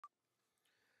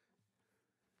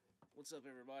What's up,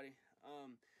 everybody?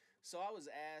 So I was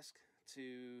asked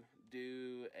to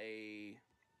do a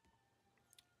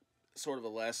sort of a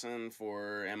lesson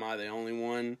for "Am I the Only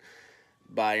One"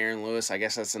 by Aaron Lewis. I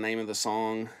guess that's the name of the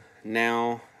song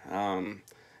now. I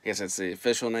guess that's the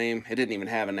official name. It didn't even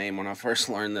have a name when I first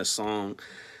learned this song.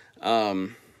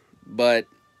 But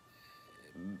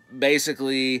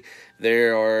basically,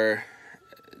 there are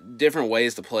different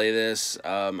ways to play this.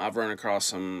 I've run across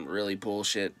some really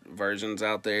bullshit versions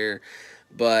out there,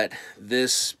 but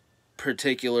this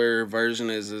particular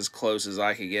version is as close as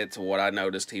I could get to what I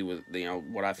noticed he was,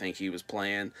 what I think he was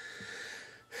playing.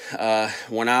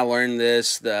 When I learned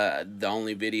this, the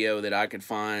only video that I could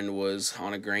find was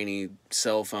on a grainy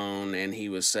cell phone, and he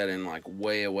was setting like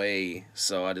way away,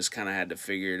 so I just kind of had to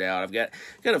figure it out. I've got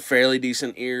a fairly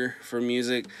decent ear for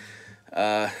music,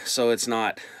 so it's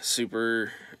not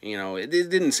super. It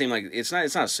didn't seem like it's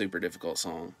not a super difficult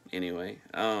song anyway.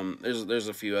 There's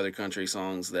a few other country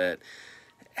songs that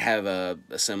have a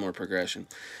similar progression.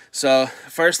 So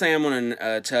first thing I'm going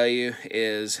to tell you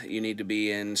is you need to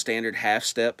be in standard half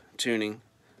step tuning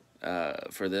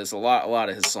for this. A lot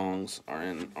of his songs are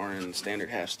in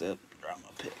standard half step. Drop my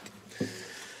pick.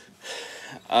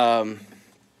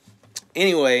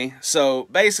 Anyway, so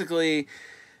basically,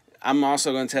 I'm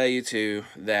also going to tell you too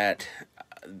that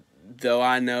though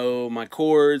I know my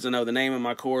chords, I know the name of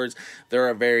my chords, there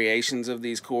are variations of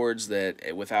these chords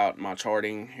that, without my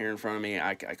charting here in front of me,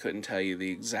 I couldn't tell you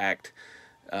the exact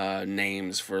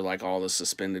names for like all the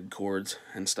suspended chords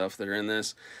and stuff that are in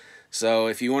this. So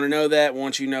if you want to know that,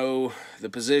 once you know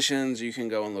the positions, you can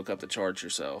go and look up the charts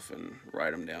yourself and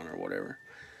write them down or whatever.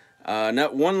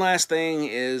 Now, one last thing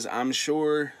is, I'm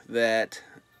sure that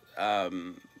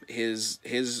his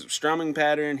strumming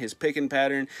pattern, his picking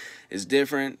pattern is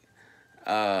different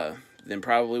than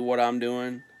probably what I'm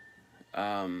doing.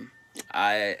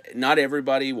 Not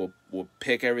everybody will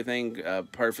pick everything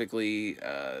perfectly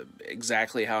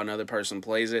exactly how another person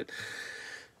plays it.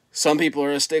 Some people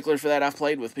are a stickler for that. I've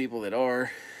played with people that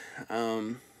are,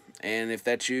 and if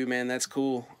that's you, man, that's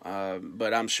cool.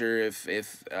 But I'm sure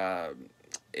if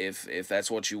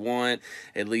that's what you want,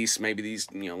 at least maybe these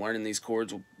learning these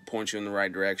chords will point you in the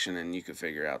right direction, and you can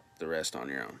figure out the rest on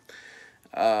your own.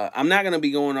 I'm not going to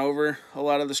be going over a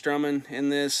lot of the strumming in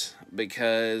this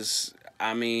because,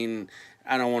 I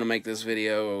don't want to make this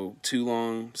video too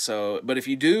long. But if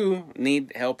you do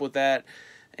need help with that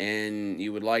and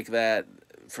you would like that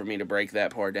for me to break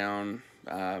that part down,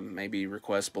 maybe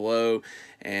request below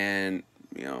and,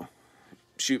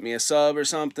 shoot me a sub or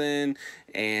something,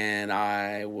 and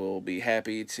I will be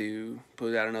happy to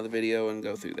put out another video and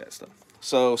go through that stuff.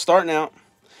 So starting out,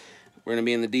 we're going to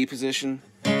be in the D position.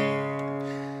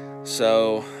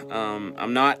 So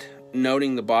I'm not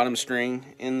noting the bottom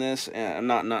string in this. I'm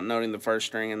not noting the first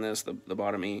string in this, the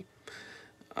bottom E.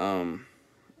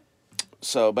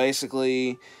 So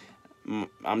basically,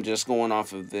 I'm just going off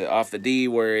the D,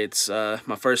 where it's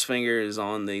my first finger is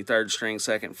on the 3rd string,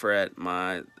 2nd fret.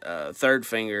 My 3rd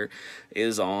finger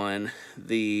is on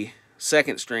the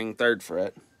 2nd string, 3rd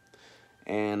fret,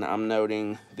 and I'm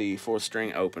noting the 4th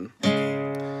string open.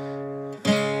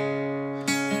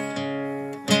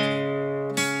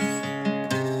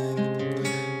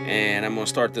 And I'm going to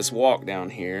start this walk down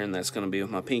here, and that's going to be with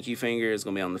my pinky finger. It's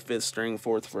going to be on the 5th string,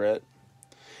 4th fret.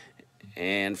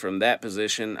 And from that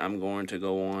position, I'm going to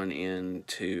go on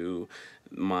into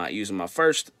using my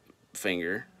first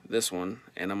finger, this one,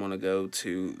 and I'm going to go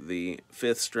to the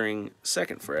 5th string,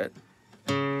 2nd fret.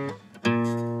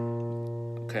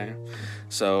 Okay,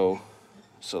 so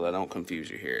that I don't confuse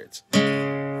you here. It's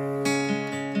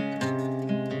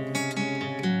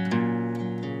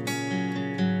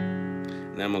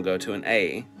then I'm going to go to an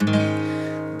A.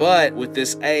 But with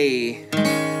this A,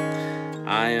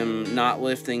 I am not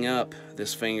lifting up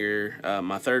this finger,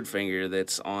 my 3rd finger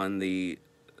that's on the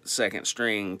 2nd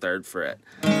string, 3rd fret.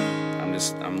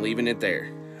 I'm leaving it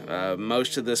there.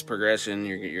 Most of this progression,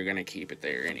 you're going to keep it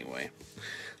there anyway.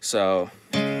 So,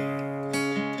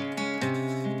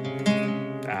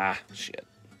 shit.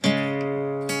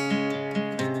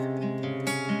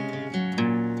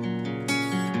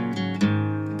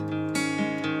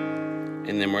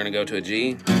 And then we're going to go to a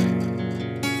G. I'm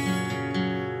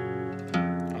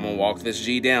going to walk this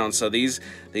G down. So these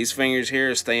fingers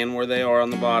here are staying where they are on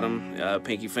the bottom.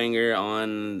 Pinky finger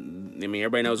on,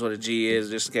 everybody knows what a G is,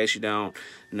 just in case you don't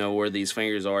know where these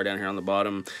fingers are down here on the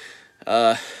bottom.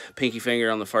 Pinky finger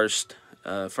on the first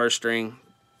string,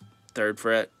 3rd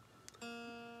fret.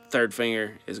 3rd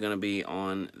finger is going to be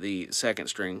on the 2nd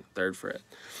string, 3rd fret.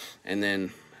 And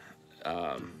then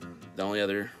the only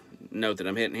other note that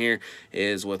I'm hitting here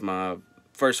is with my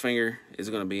first finger is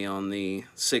going to be on the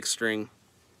 6th string,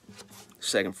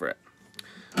 2nd fret.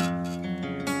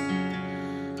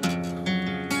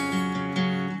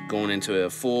 Going into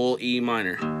a full E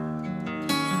minor.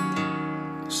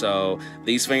 So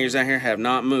these fingers out here have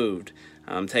not moved.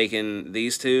 I'm taking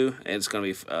these two, and it's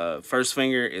going to be first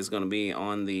finger is going to be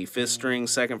on the 5th string,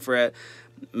 2nd fret.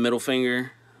 Middle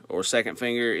finger or 2nd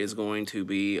finger is going to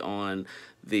be on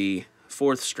the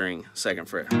 4th string, 2nd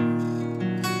fret.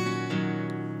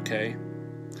 Okay,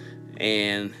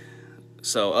 and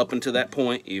so up until that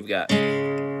point, you've got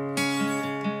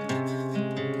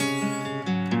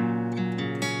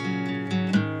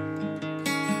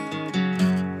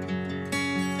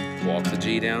walk the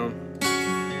G down,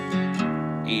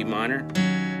 E minor,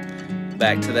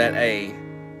 back to that A.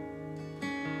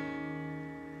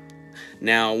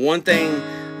 Now, one thing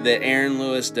that Aaron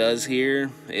Lewis does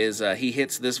here is he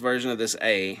hits this version of this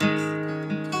A.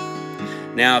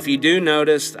 Now, if you do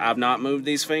notice, I've not moved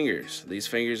these fingers. These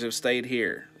fingers have stayed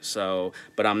here. So,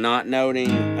 but I'm not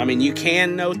noting. I mean, you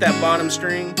can note that bottom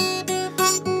string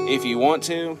if you want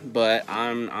to, but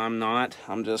I'm not.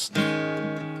 I'm just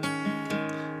kind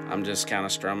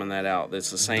of strumming that out.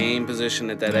 It's the same position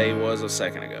that that A was a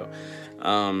second ago.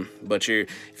 But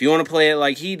if you want to play it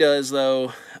like he does,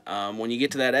 though, when you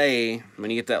get to that A,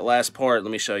 when you get to that last part,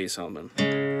 let me show you something.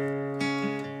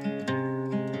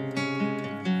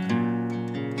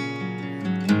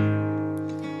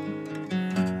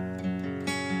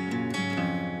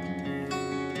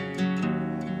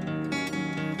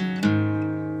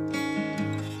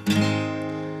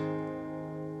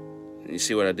 You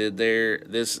see what I did there?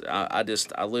 This I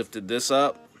lifted this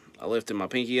up. I lifted my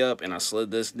pinky up and I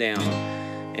slid this down.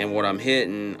 And what I'm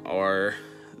hitting are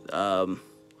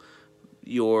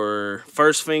your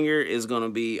first finger is going to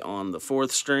be on the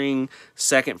 4th string,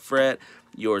 2nd fret.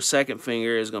 Your 2nd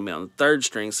finger is going to be on the 3rd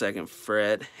string, 2nd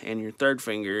fret, and your 3rd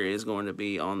finger is going to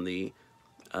be on the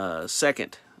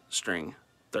 2nd string,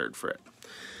 3rd fret.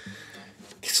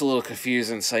 It's a little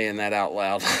confusing saying that out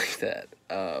loud like that.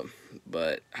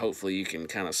 But hopefully you can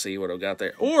kind of see what I've got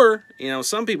there. Or, you know,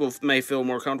 some people may feel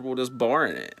more comfortable just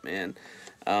barring it, man.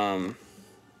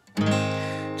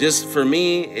 Just for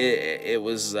me, it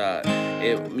was, you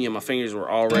know, my fingers were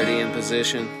already in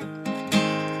position.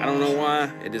 I don't know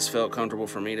why. It just felt comfortable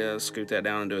for me to scoot that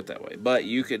down and do it that way. But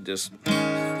you could just,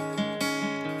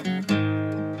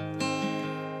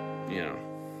 you know.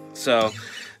 So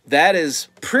that is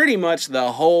pretty much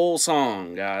the whole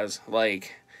song, guys.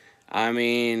 Like, I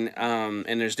mean,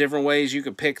 and there's different ways you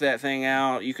can pick that thing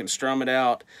out. You can strum it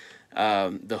out.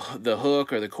 The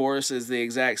hook or the chorus is the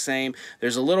exact same.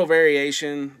 There's a little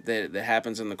variation that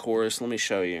happens in the chorus. Let me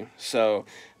show you. So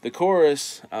the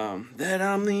chorus, that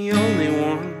I'm the only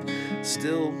one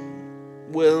still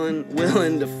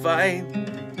willing to fight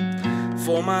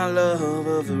for my love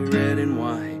of the red and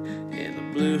white and the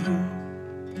blue,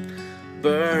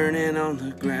 burning on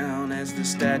the ground as the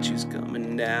statue's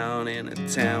coming down in a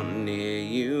town near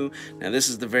you. Now this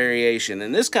is the variation,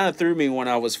 and this kind of threw me when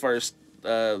I was first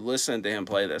listening to him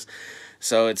play this.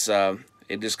 So it's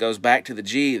it just goes back to the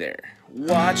G there.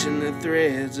 Watching the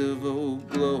threads of old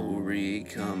glory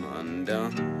come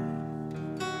undone.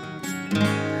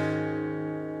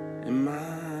 Am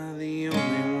I the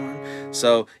only one?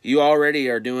 So you already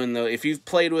are doing the, if you've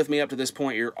played with me up to this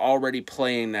point, you're already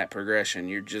playing that progression.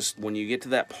 You're just, when you get to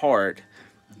that part,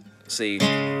 see,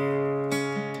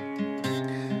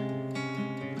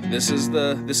 this is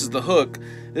the hook.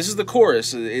 This is the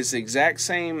chorus. It's the exact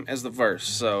same as the verse.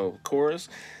 So chorus,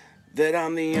 that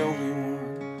I'm the only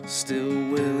one still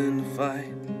willing to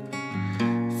fight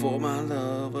for my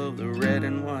love of the red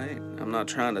and white. I'm not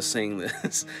trying to sing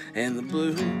this. And the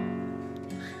blue,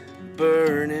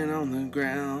 burning on the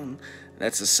ground.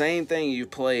 That's the same thing you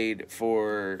played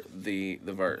for the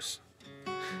verse.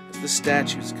 The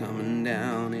statue's coming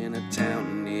down in a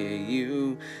town near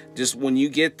you. Just when you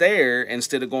get there,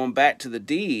 instead of going back to the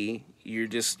D, you're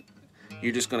just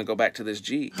going to go back to this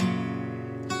G.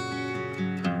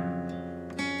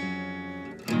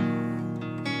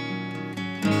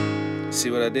 See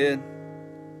what I did?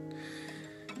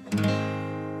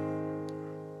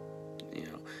 You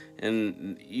know,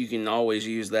 and you can always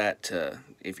use that to,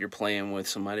 if you're playing with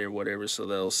somebody or whatever, so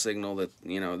they'll signal that,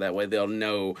 you know, that way they'll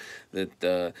know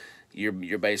that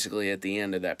you're basically at the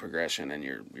end of that progression and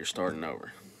you're starting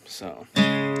over. So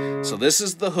this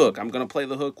is the hook. I'm gonna play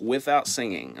the hook without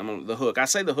singing. The hook. I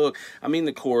say the hook, I mean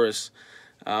the chorus.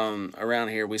 Around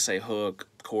here we say hook,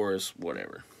 chorus,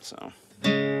 whatever. So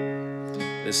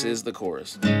this is the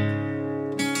chorus.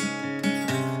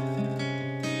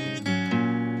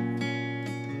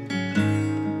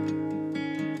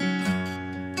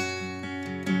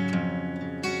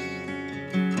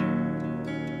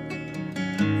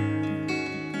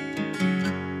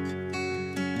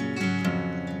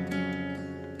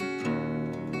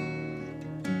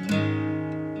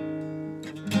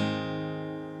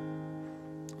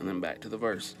 and then back to the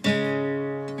verse.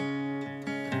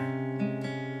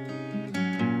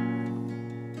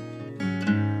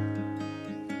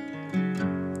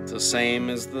 It's the same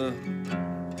as the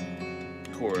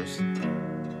chorus.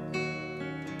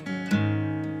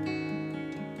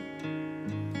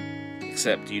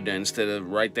 Except you, instead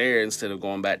of right there, instead of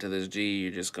going back to this G,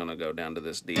 you're just gonna go down to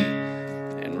this D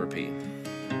and repeat.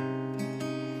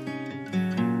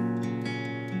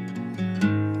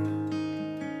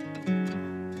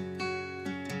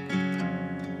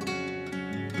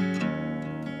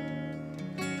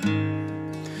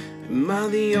 Am I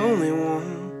the only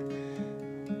one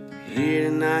here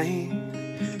tonight,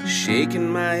 shaking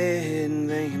my head and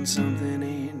thinking something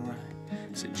ain't right?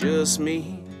 Is it just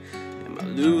me? Am I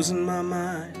losing my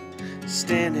mind,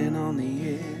 standing on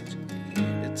the edge of the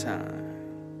end of time?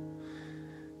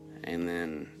 And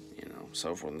then, you know,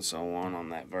 so forth and so on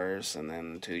that verse, and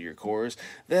then to your chorus,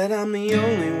 that I'm the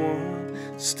only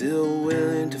one still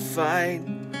willing to fight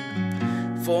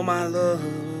for my love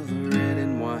of the red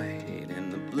and white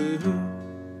and the blue,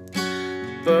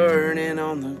 burning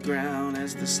on the ground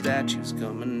as the statue's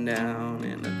coming down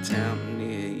in a town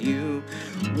near you,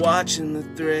 watching the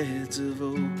threads of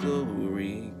old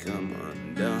glory come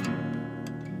undone.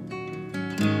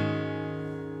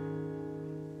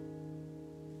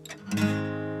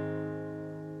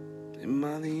 Am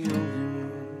I the only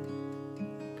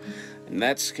one? And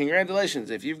that's,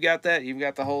 congratulations. If you've got that, you've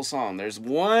got the whole song. There's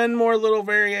one more little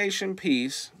variation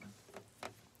piece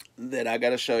that I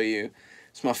gotta show you.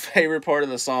 It's my favorite part of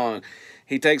the song.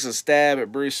 He takes a stab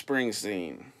at Bruce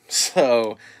Springsteen.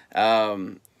 So,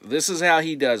 this is how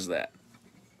he does that.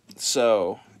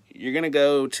 So, you're going to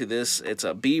go to this. It's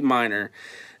a B minor.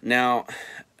 Now,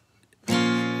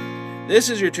 this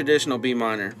is your traditional B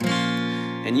minor.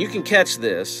 And you can catch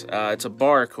this. It's a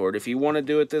bar chord if you want to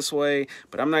do it this way.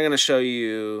 But I'm not going to show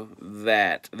you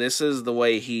that. This is the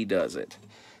way he does it.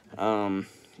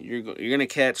 You're going to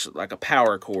catch like a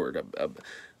power chord.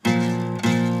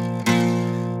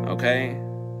 Okay?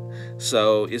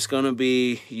 So it's going to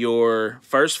be your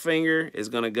first finger is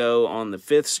going to go on the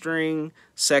 5th string,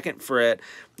 2nd fret.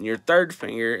 And your third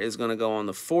finger is going to go on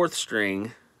the 4th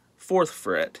string, 4th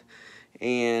fret.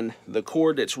 And the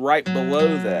chord that's right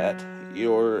below that,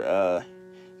 your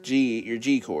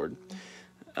G chord.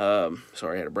 Sorry,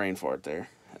 I had a brain fart there.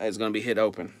 Is going to be hit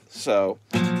open. So.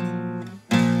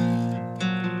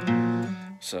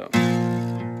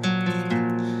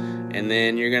 And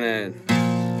then you're going to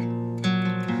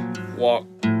walk,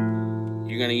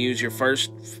 you're going to use your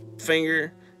first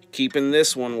finger, keeping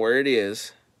this one where it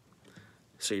is.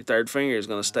 So your third finger is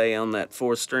going to stay on that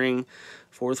 4th string,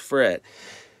 4th fret.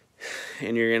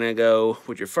 And you're going to go,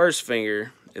 with your first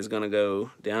finger, is going to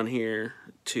go down here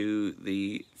to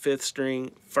the 5th string,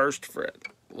 1st fret.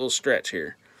 A little stretch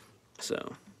here.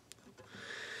 So,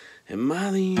 am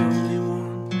I the only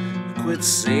one who quit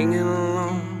singing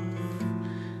along?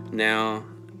 Now,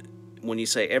 when you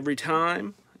say every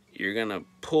time, you're going to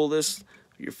pull this,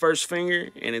 your first finger,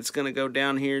 and it's going to go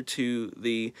down here to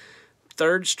the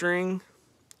 3rd string,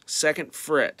 2nd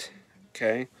fret.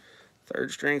 Okay?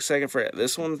 3rd string, 2nd fret.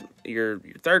 This one, your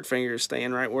 3rd finger is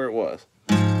staying right where it was.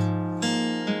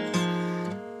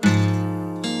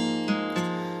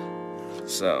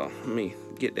 So, let me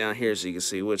get down here so you can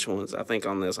see which ones. I think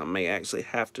on this I may actually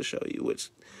have to show you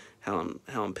how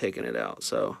I'm picking it out.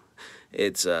 So,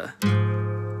 it's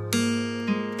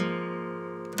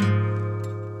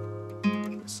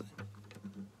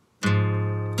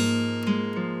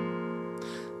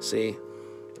see,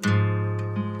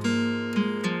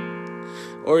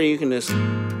 or you can just, you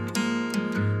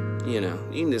know,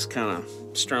 you can just kind of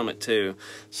strum it too.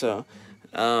 So,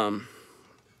 am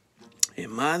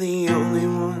I the only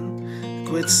one who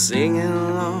quit singing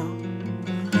along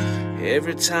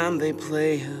every time they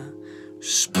play a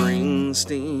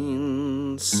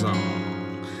Springsteen song?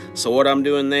 So what I'm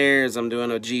doing there is I'm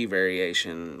doing a G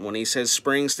variation. When he says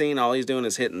Springsteen, all he's doing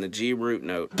is hitting the G root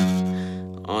note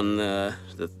on the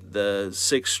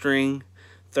 6th string,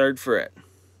 3rd fret.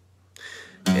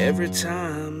 Every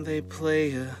time they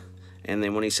play a, and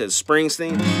then when he says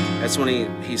Springsteen, that's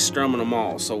when he's strumming them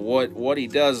all. So what he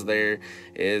does there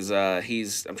is I'm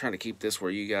trying to keep this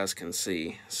where you guys can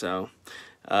see. So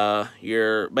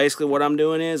basically what I'm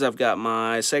doing is I've got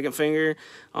my 2nd finger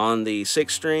on the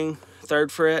 6th string,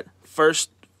 3rd fret. First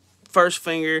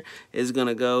finger is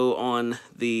gonna go on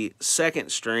the 2nd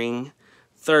string,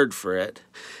 3rd fret,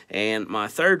 and my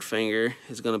 3rd finger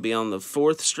is going to be on the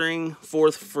 4th string,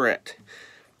 4th fret.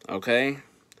 Okay?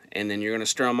 And then you're going to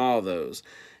strum all those.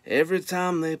 Every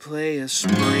time they play a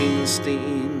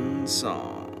Springsteen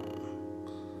song.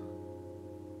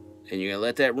 And you're going to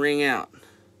let that ring out.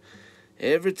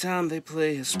 every time they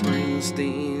play a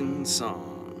Springsteen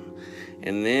song.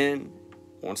 And then,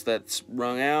 once that's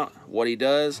rung out, what he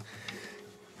does,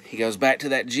 he goes back to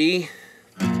that G.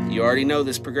 You already know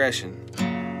this progression.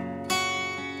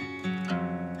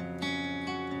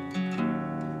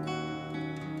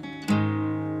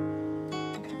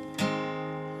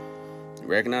 You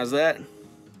recognize that?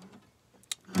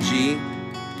 G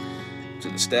to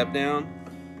the step down,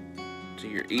 to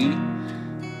your E,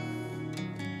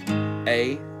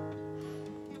 A,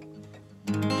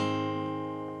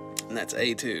 and that's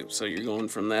A2. So you're going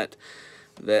from the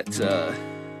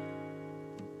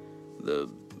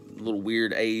little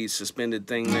weird A suspended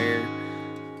thing there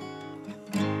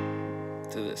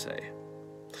to this A.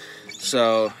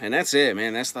 So, and that's it,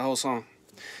 man. That's the whole song.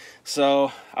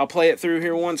 So I'll play it through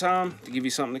here one time to give you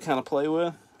something to kind of play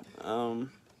with.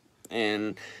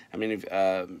 And I mean,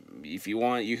 if you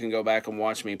want, you can go back and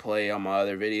watch me play on my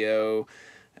other video,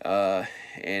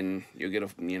 and you'll get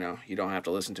you don't have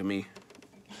to listen to me.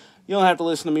 You don't have to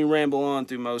listen to me ramble on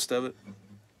through most of it.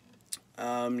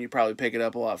 You probably pick it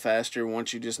up a lot faster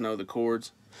once you just know the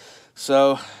chords.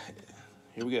 So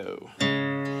here we go.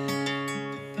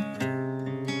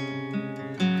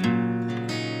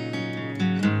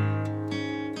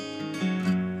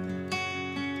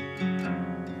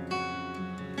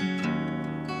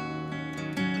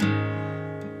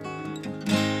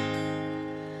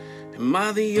 Am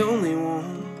I the only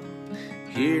one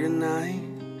here tonight,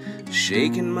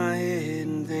 shaking my head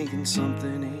and thinking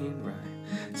something ain't right?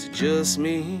 Is it just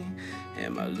me?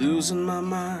 Am I losing my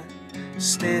mind,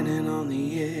 standing on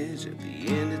the edge of the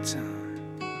end of time?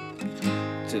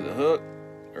 To the hook,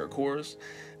 or chorus,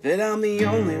 that I'm the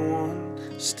only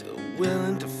one still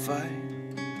willing to fight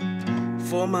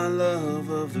for my love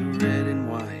of the red and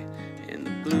white and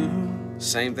the blue.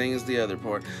 Same thing as the other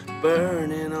part,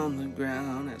 burning on the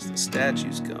ground as the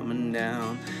statue's coming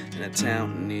down in a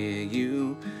town near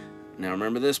you. Now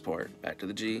remember this part, back to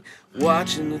the G.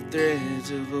 Watching the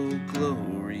threads of old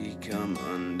glory come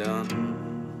undone.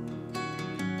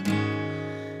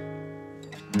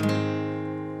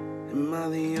 Am I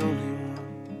the only one?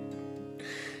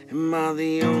 Am I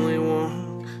the only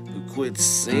one who quits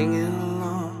singing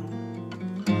along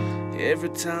every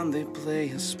time they play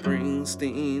a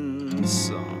Springsteen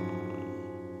song?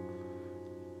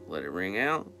 Let it ring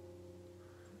out.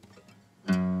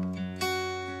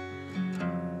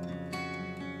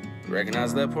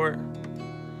 Recognize that part?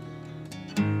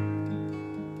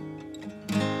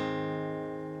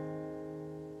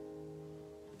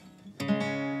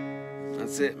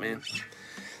 That's it, man.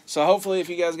 So hopefully if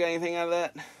you guys got anything out of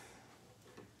that,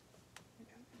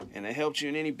 and it helped you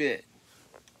in any bit,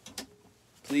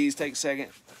 please take a second,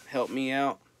 help me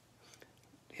out,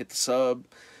 hit the sub,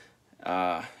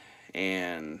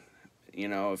 and you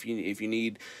know, if you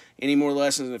need any more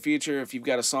lessons in the future, if you've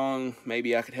got a song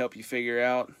maybe I could help you figure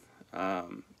out,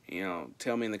 you know,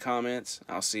 tell me in the comments.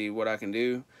 I'll see what I can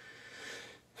do.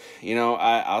 You know,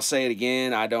 I'll say it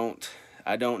again. I don't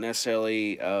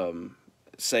necessarily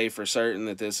say for certain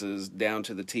that this is down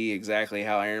to the T exactly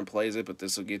how Aaron plays it, but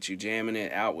this will get you jamming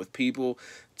it out with people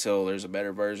till there's a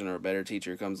better version or a better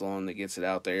teacher comes along that gets it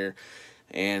out there.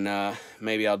 And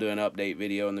maybe I'll do an update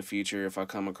video in the future if I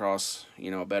come across,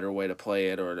 you know, a better way to play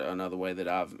it or another way that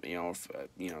I've, you know,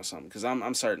 something, because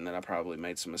I'm certain that I probably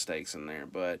made some mistakes in there.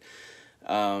 But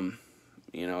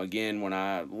you know, again, when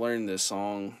I learned this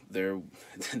song, the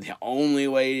only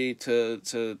way to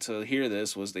hear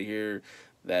this was to hear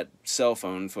that cell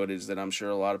phone footage that I'm sure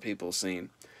a lot of people have seen.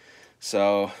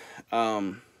 So,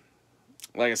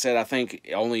 like I said, I think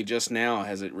only just now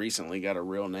has it recently got a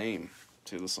real name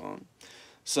to the song.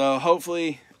 So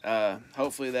hopefully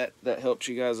that helped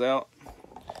you guys out,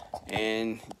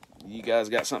 and you guys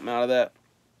got something out of that.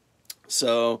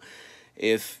 So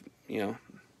if, you know,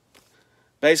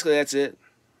 basically that's it.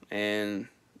 And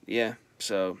yeah,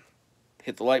 so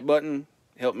hit the like button,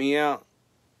 help me out.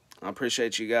 I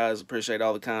appreciate you guys, appreciate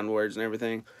all the kind words and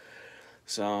everything.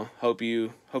 So hope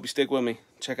you stick with me.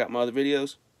 Check out my other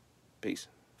videos. Peace.